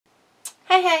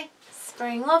Hey,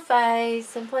 Spring LaFaye,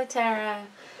 Simply Tarot.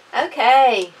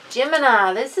 Okay,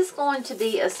 Gemini, this is going to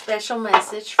be a special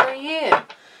message for you.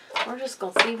 We're just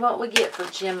going to see what we get for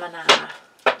Gemini.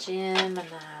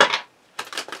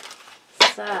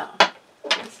 So,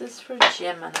 this is for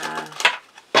Gemini.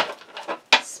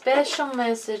 Special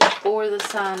message for the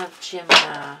sign of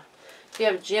Gemini. If you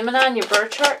have Gemini in your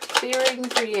birth chart, it'll be a reading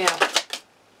for you.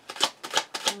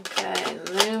 Okay,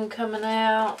 moon coming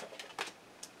out.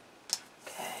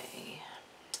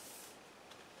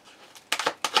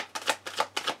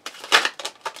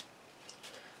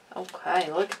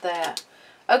 Okay, look at that.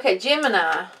 Okay,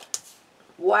 Gemini.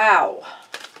 Wow.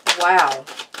 Wow.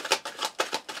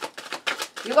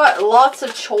 You got lots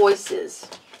of choices.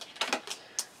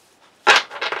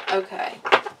 Okay.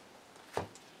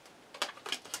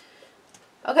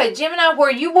 Okay, Gemini,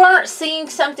 where you weren't seeing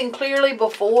something clearly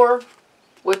before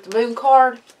with the moon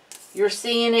card, you're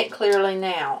seeing it clearly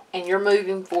now. And you're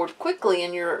moving forward quickly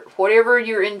in your whatever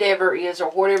your endeavor is or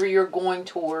whatever you're going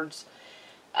towards.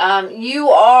 You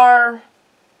are,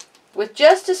 with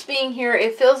justice being here,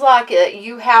 it feels like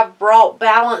you have brought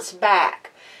balance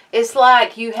back. It's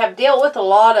like you have dealt with a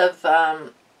lot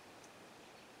of,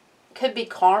 could be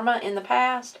karma in the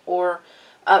past, or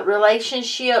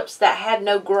relationships that had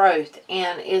no growth.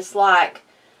 And it's like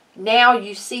now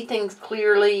you see things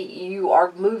clearly. You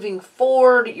are moving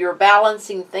forward. You're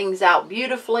balancing things out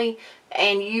beautifully.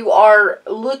 And you are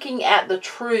looking at the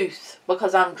truth,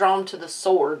 because I'm drawn to the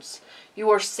swords. You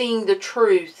are seeing the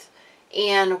truth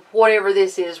in whatever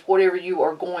this is, whatever you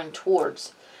are going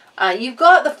towards. You've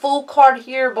got the Fool card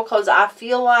here because I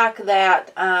feel like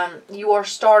that you are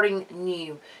starting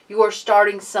new. You are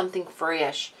starting something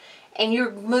fresh. And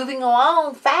you're moving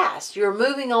along fast. You're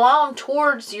moving along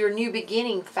towards your new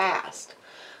beginning fast.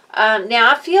 Now,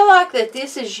 I feel like that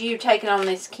this is you taking on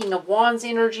this King of Wands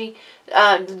energy.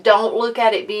 Don't look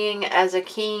at it being as a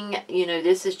king. You know,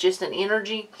 this is just an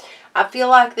energy. I feel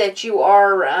like that you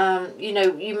are, you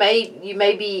know, you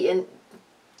may be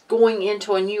going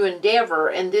into a new endeavor,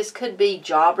 and this could be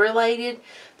job related.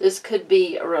 This could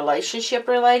be relationship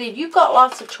related. You've got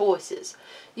lots of choices.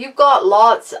 You've got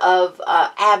lots of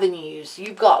avenues.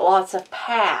 You've got lots of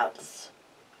paths.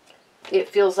 It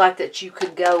feels like that you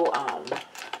could go on.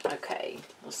 Okay,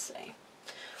 let's see.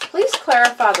 Please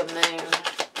clarify the moon.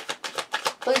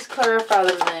 Please clarify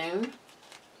the moon.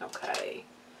 Okay.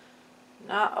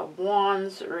 Knight of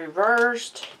Wands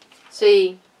reversed.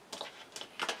 See,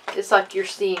 it's like you're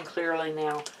seeing clearly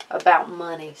now about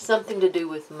money. Something to do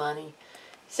with money.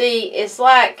 See, it's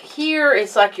like here,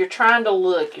 it's like you're trying to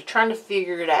look. You're trying to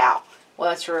figure it out.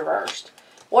 Well, it's reversed.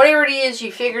 Whatever it is,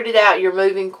 you figured it out. You're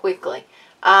moving quickly.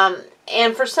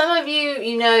 And for some of you,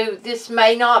 you know, this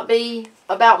may not be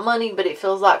about money, but it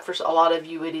feels like for a lot of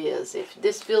you it is. If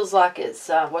this feels like it's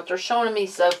what they're showing me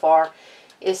so far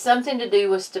is something to do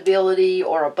with stability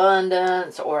or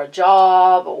abundance or a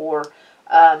job or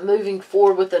moving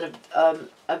forward with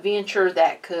a venture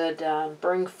that could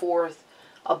bring forth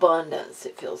abundance,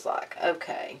 it feels like.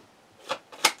 Okay.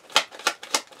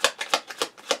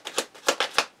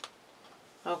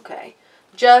 Okay.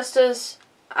 Justice,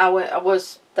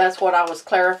 that's what I was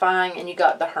clarifying, and you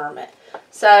got the Hermit.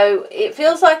 So it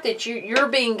feels like that you're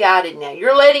being guided now.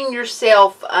 You're letting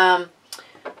yourself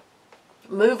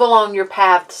move along your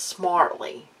path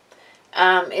smartly.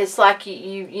 It's like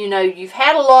you know, you've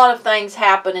had a lot of things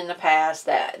happen in the past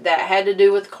that had to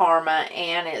do with karma,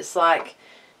 and it's like,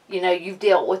 you know, you've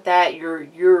dealt with that.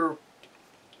 You're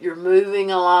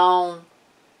moving along.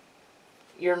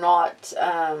 You're not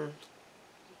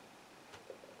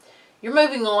you're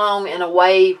moving along in a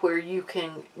way where you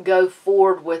can go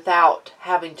forward without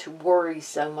having to worry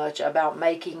so much about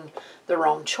making the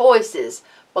wrong choices,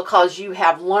 because you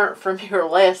have learned from your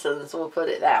lessons, we'll put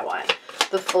it that way.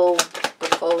 The Fool, the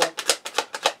Fool.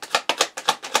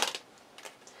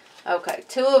 Okay,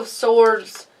 Two of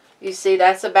Swords, you see,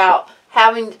 that's about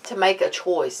having to make a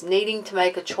choice, needing to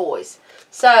make a choice.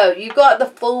 So, you've got the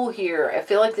Fool here. I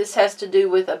feel like this has to do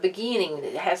with a beginning.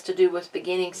 It has to do with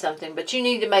beginning something. But you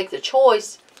need to make the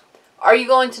choice. Are you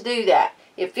going to do that?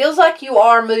 It feels like you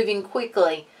are moving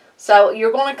quickly. So,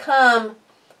 you're going to come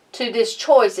to this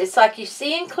choice. It's like you're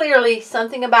seeing clearly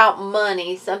something about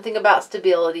money, something about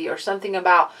stability, or something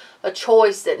about a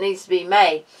choice that needs to be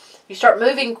made. You start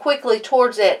moving quickly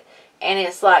towards it, and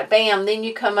it's like, bam, then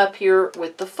you come up here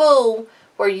with the Fool,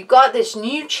 where you got this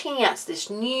new chance, this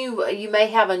new, you may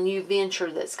have a new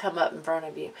venture that's come up in front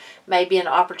of you. Maybe an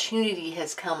opportunity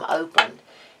has come open.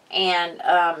 And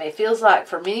it feels like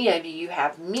for many of you, you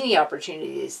have many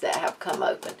opportunities that have come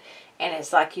open. And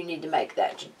it's like you need to make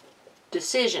that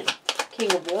decision.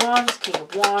 King of Wands, King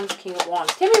of Wands, King of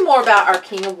Wands. Tell me more about our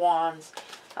King of Wands.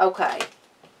 Okay.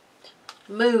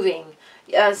 Moving.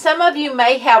 Some of you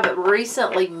may have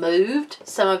recently moved.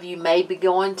 Some of you may be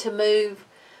going to move.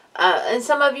 And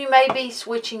some of you may be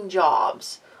switching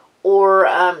jobs or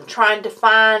trying to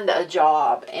find a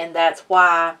job. And that's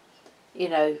why, you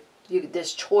know,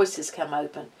 this choice has come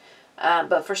open.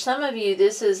 But for some of you,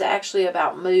 this is actually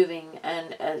about moving.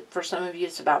 And for some of you,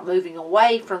 it's about moving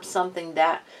away from something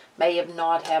that may have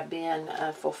not have been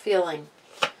fulfilling.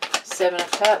 Seven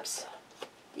of Cups.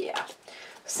 Yeah.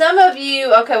 Some of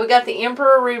you, okay, we got the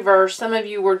Emperor reverse. Some of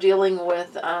you were dealing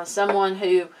with someone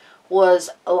who was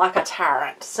like a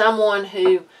tyrant. Someone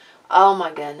who, oh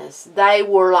my goodness, they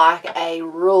were like a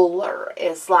ruler.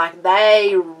 It's like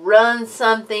they run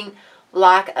something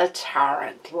like a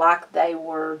tyrant. Like they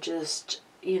were just,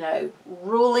 you know,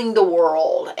 ruling the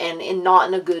world and not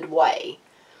in a good way.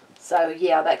 So,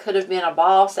 yeah, that could have been a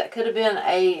boss. That could have been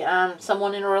a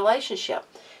someone in a relationship.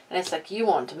 And it's like you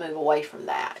want to move away from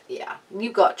that. Yeah,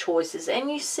 you've got choices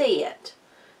and you see it.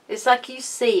 It's like you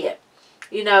see it.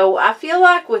 You know, I feel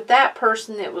like with that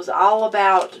person it was all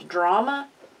about drama.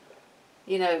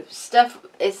 You know, stuff.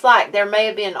 It's like there may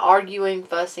have been arguing,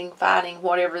 fussing, fighting,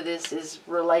 whatever this is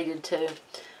related to.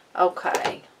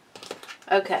 Okay.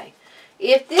 Okay.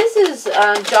 If this is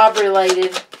job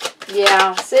related,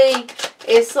 yeah, see,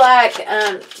 it's like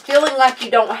feeling like you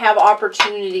don't have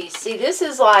opportunities. See, this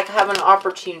is like having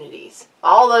opportunities.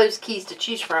 All those keys to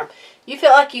choose from. You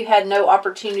feel like you had no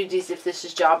opportunities if this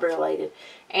is job related.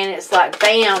 And it's like,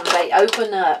 bam, they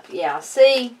open up. Yeah,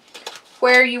 see,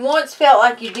 where you once felt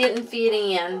like you didn't fit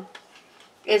in,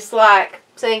 it's like,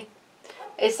 see,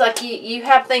 it's like you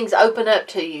have things open up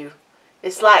to you.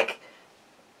 It's like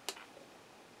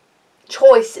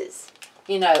choices,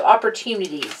 you know,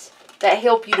 opportunities that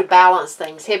help you to balance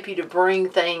things, help you to bring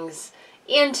things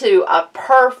into a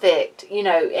perfect, you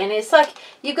know, and it's like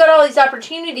you've got all these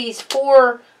opportunities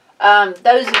for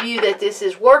those of you that this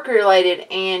is work related,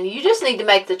 and you just need to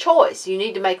make the choice. You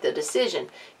need to make the decision.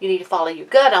 You need to follow your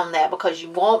gut on that because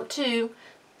you want to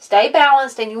stay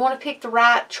balanced and you want to pick the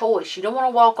right choice. You don't want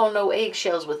to walk on no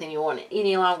eggshells with anyone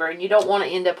any longer, and you don't want to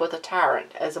end up with a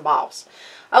tyrant as a boss.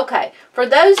 Okay, for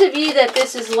those of you that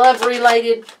this is love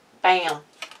related, bam.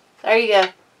 There you go.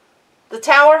 The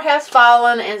Tower has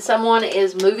fallen and someone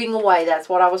is moving away. That's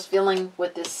what I was feeling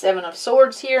with this Seven of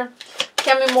Swords here.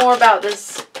 Tell me more about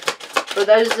this. For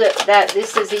those that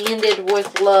this has ended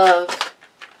with love.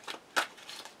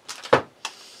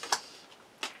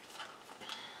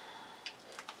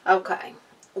 Okay.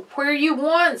 Where you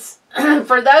once,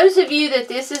 for those of you that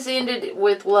this has ended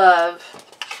with love.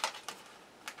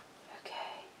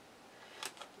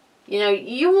 You know,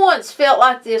 you once felt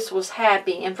like this was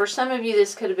happy, and for some of you,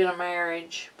 this could have been a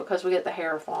marriage because we get the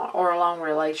Hierophant, or a long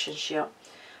relationship.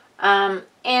 And,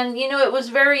 you know,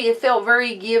 it felt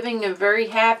very giving and very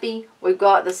happy. We've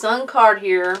got the Sun card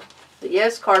here, the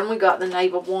Yes card, and we got the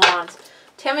Knave of Wands.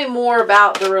 Tell me more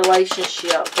about the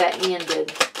relationship that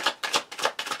ended.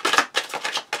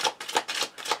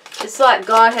 It's like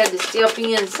God had to step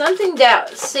in. Something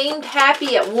that seemed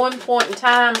happy at one point in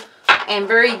time and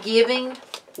very giving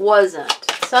wasn't.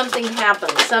 Something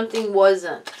happened. Something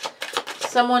wasn't.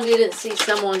 Someone didn't see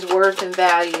someone's worth and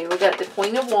value. We got the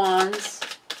Queen of Wands.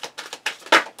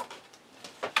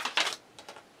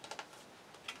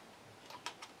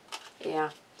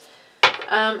 Yeah.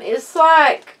 It's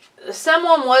like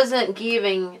someone wasn't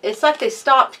giving. It's like they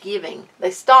stopped giving.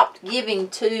 They stopped giving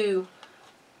to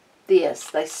this.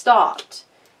 They stopped.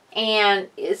 And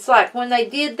it's like when they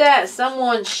did that,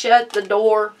 someone shut the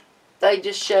door. They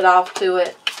just shut off to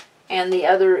it, and the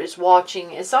other is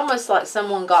watching. It's almost like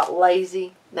someone got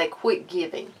lazy. They quit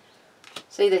giving.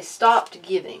 See, they stopped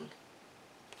giving.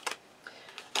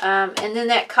 And then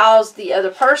that caused the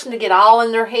other person to get all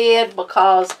in their head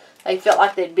because they felt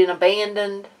like they'd been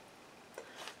abandoned.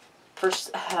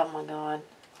 Oh my God.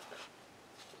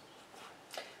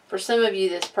 For some of you,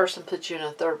 this person put you in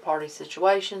a third-party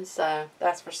situation, so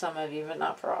that's for some of you, but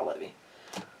not for all of you.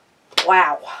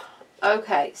 Wow.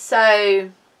 Okay, so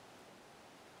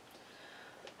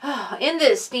in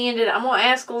the extended, I'm going to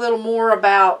ask a little more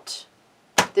about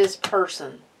this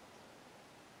person.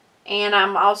 And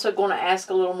I'm also going to ask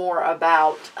a little more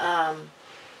about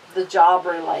the job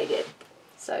related.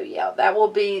 So, yeah, that will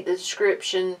be the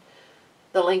description.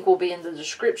 The link will be in the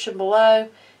description below.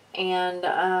 And,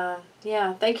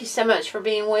 yeah, thank you so much for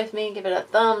being with me. Give it a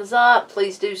thumbs up.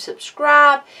 Please do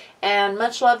subscribe. And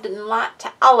much love and light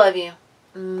to all of you.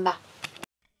 Bye.